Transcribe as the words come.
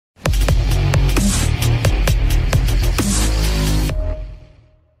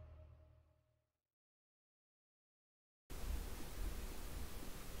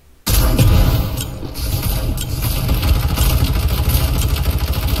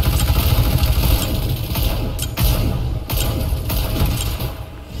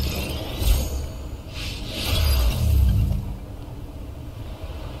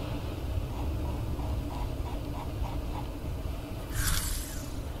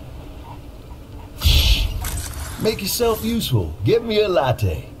Make yourself useful. Get me a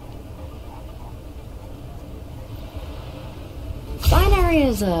latte. Binary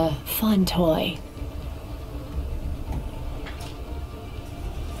is a fun toy.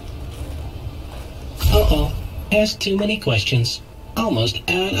 Uh-oh. Asked too many questions. Almost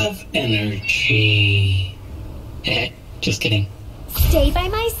out of energy. Just kidding. Stay by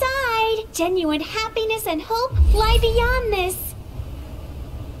my side. Genuine happiness and hope lie beyond this.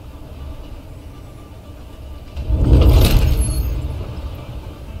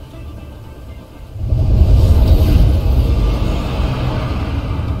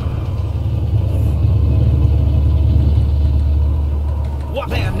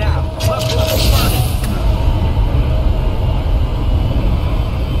 What am now? Must level burning.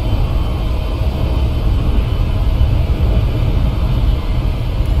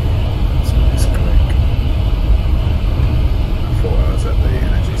 It's quick. I thought I was at the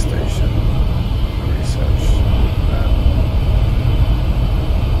energy station. Research that.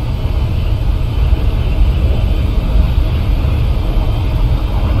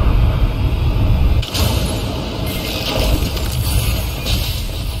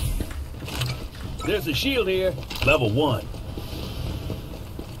 There's a shield here. Level 1.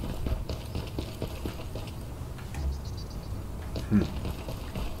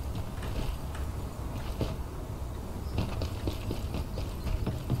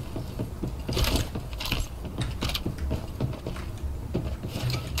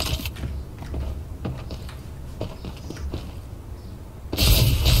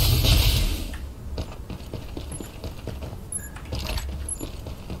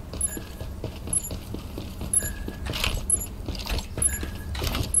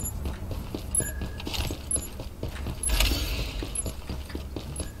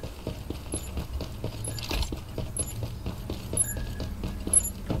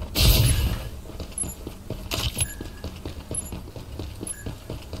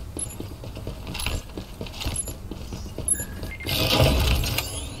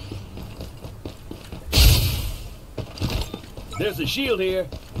 There's a shield here.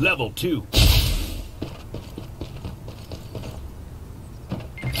 Level 2.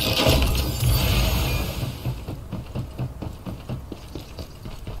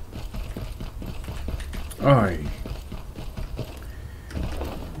 Oi.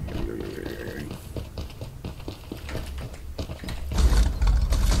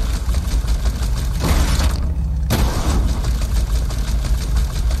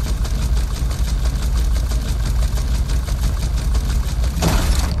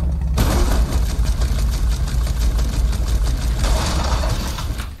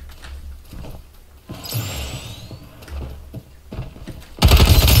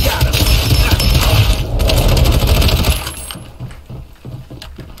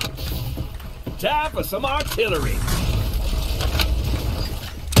 Time for some artillery.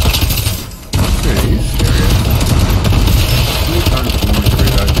 Serious? How many times do you want to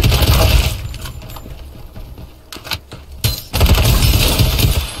reload it?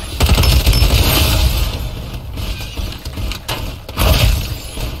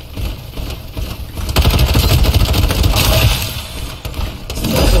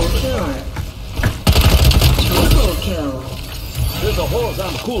 Triple kill. There's a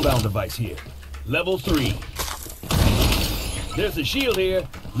horizontal cooldown device here. Level 3. There's a shield here.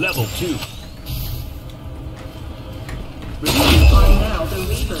 Level 2. Are now the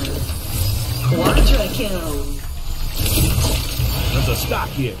Reaper. Quadra kill. There's a stock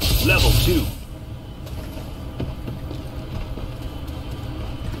here. Level 2.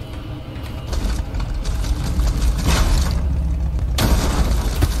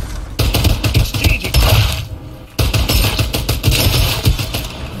 Exchanging.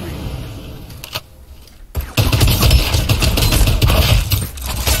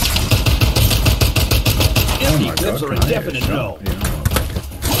 Empty clips are a definite no.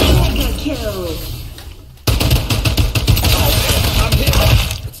 Mega kill. I'm hit.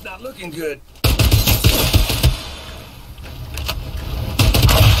 It's not looking good.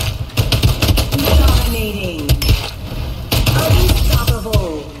 Dominating.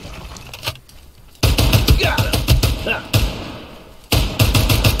 Unstoppable. Got him. Ha.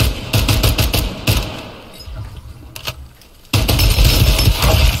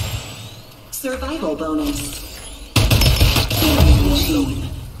 Survival bonus. Killing machine.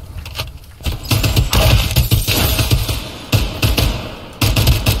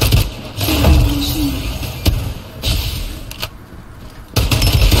 Killing machine.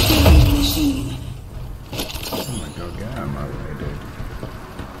 Killing machine. Oh my god, get out of my way, dude.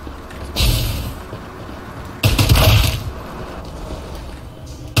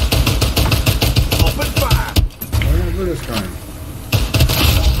 Open fire. Look at this guy.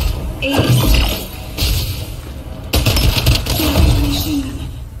 Killing machine.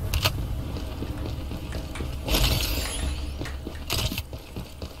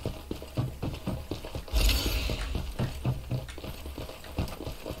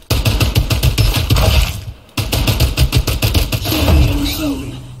 Killing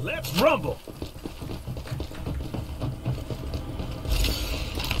machine. Let's rumble.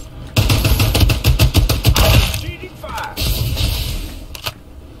 Cheating fire.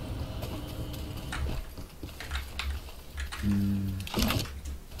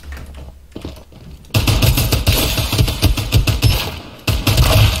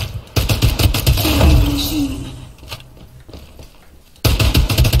 Killing machine.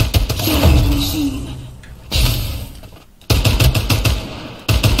 Killing machine.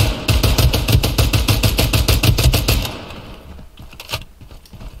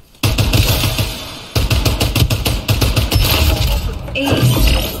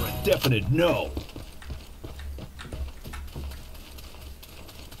 Definite no.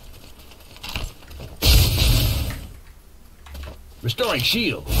 Restoring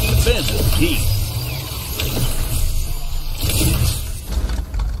shield. Defense is key.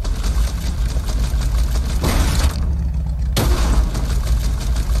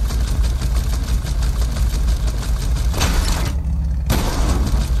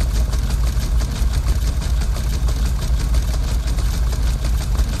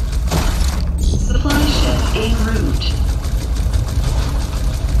 Supply ship en route.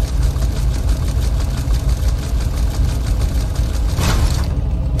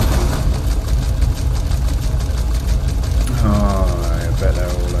 Oh, I bet they're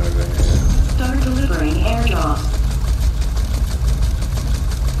all over here. Start delivering airdrop.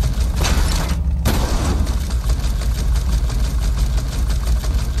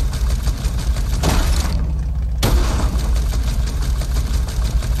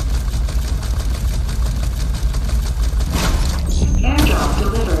 Airdrop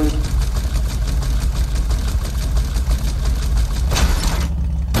delivered.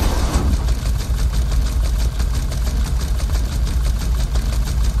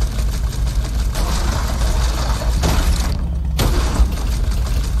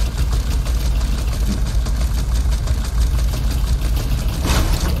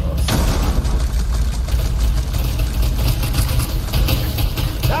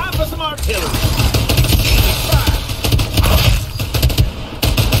 Time for some artillery.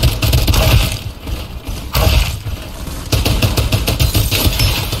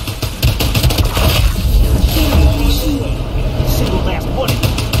 Killing machine. Single last one.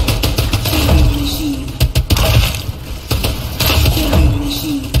 Killing machine. Killing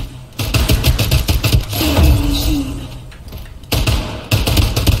machine. Killing machine.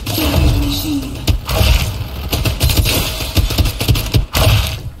 Killing machine.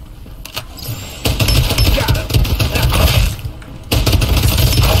 Got him.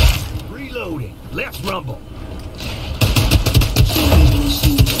 Reloading. Let's rumble. Killing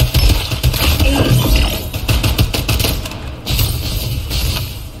machine. Ace.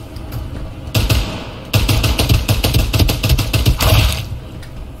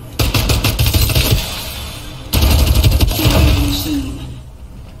 Killing machine.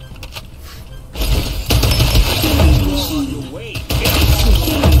 Killing machine. Wait.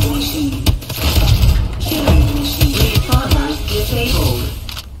 Killing machine. Killing machine. Responders disabled.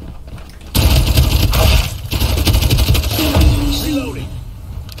 Killing machine. Reloading.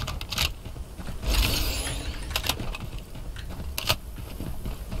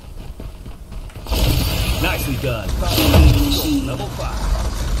 Nicely done. Killing machine. Level 5.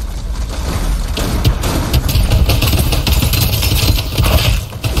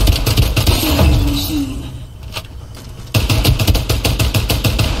 Killing machine.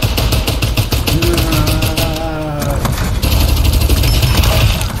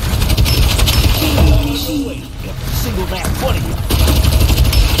 Killing machine. Wait. Single last one of you.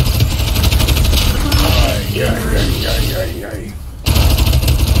 Ay, ay, ay, ay, ay.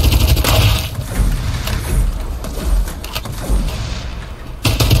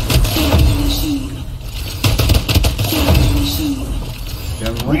 Killing machine. Killing machine.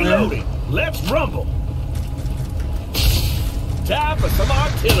 Them one there? Reloading. Let's rumble. Time for some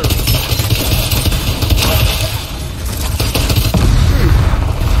artillery.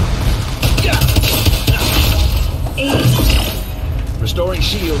 Got it. Ace. Restoring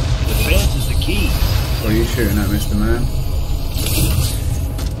shield. Defense is the key. What are you shooting at, Mr. Man?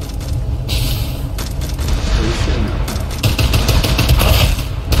 What are you shooting at?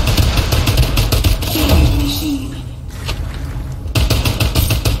 Killing machine.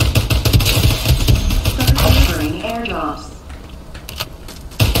 Start delivering airdrop.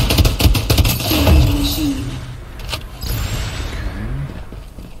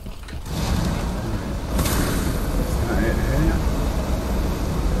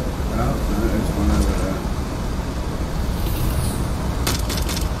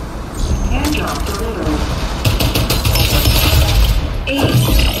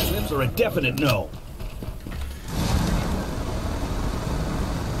 definite no.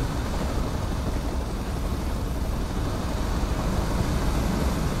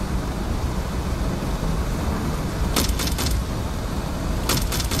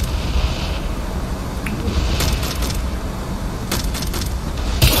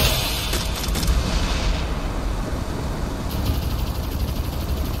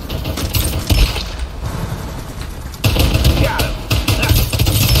 Got him.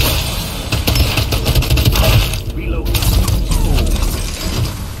 Reload.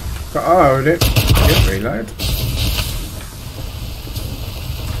 Oh, did it reload?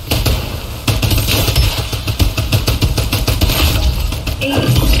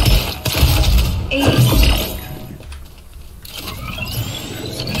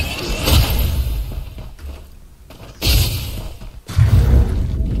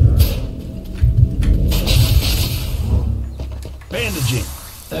 Bandaging.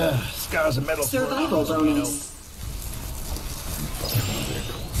 Scars of metal. Survival bonus.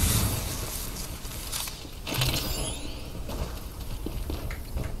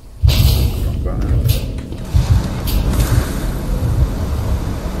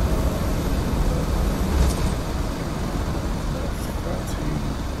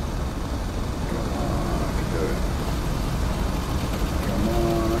 Come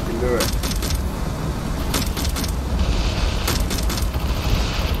on, I can do it.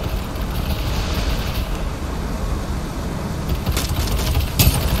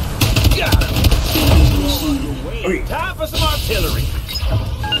 Got him. Oi. Time for some artillery.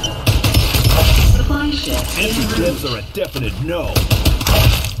 Supply ship. Empty clips are a definite no.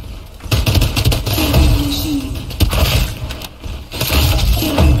 Killing machine.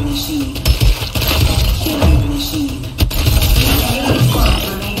 Killing machine. Killing machine. 8 squads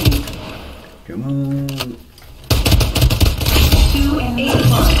remaining. Come on. 2 and 8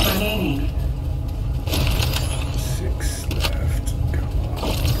 squads remaining. 6 left. Come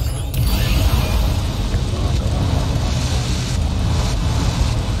on.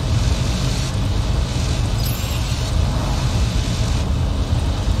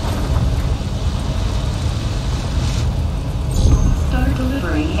 Start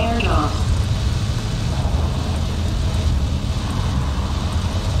delivering airdrop.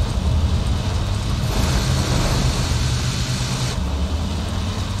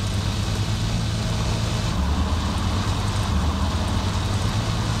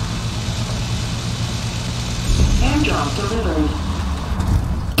 Airdrop delivered.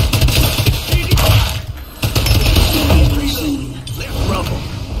 Killing machine. Let's rumble.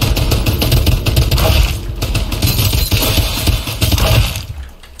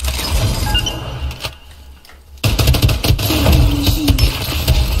 Killing machine.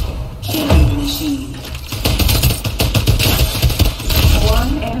 Killing machine.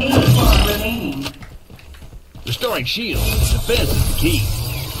 1 and 8 squad remaining. Restoring shields. Defense is the key.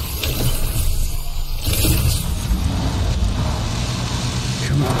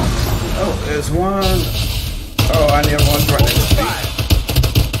 Come on. Oh, there's one. Oh, and the other one's right next to me.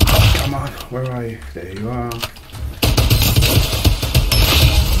 Come on. Where are you? There you are.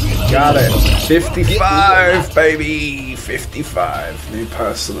 Got it. 55, baby. 55. New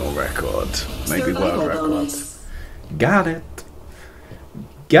personal record. Maybe world Survival record. bonus. Got it.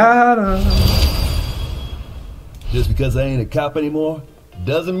 Got it. Just because I ain't a cop anymore,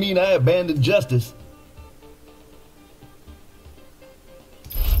 doesn't mean I abandoned justice.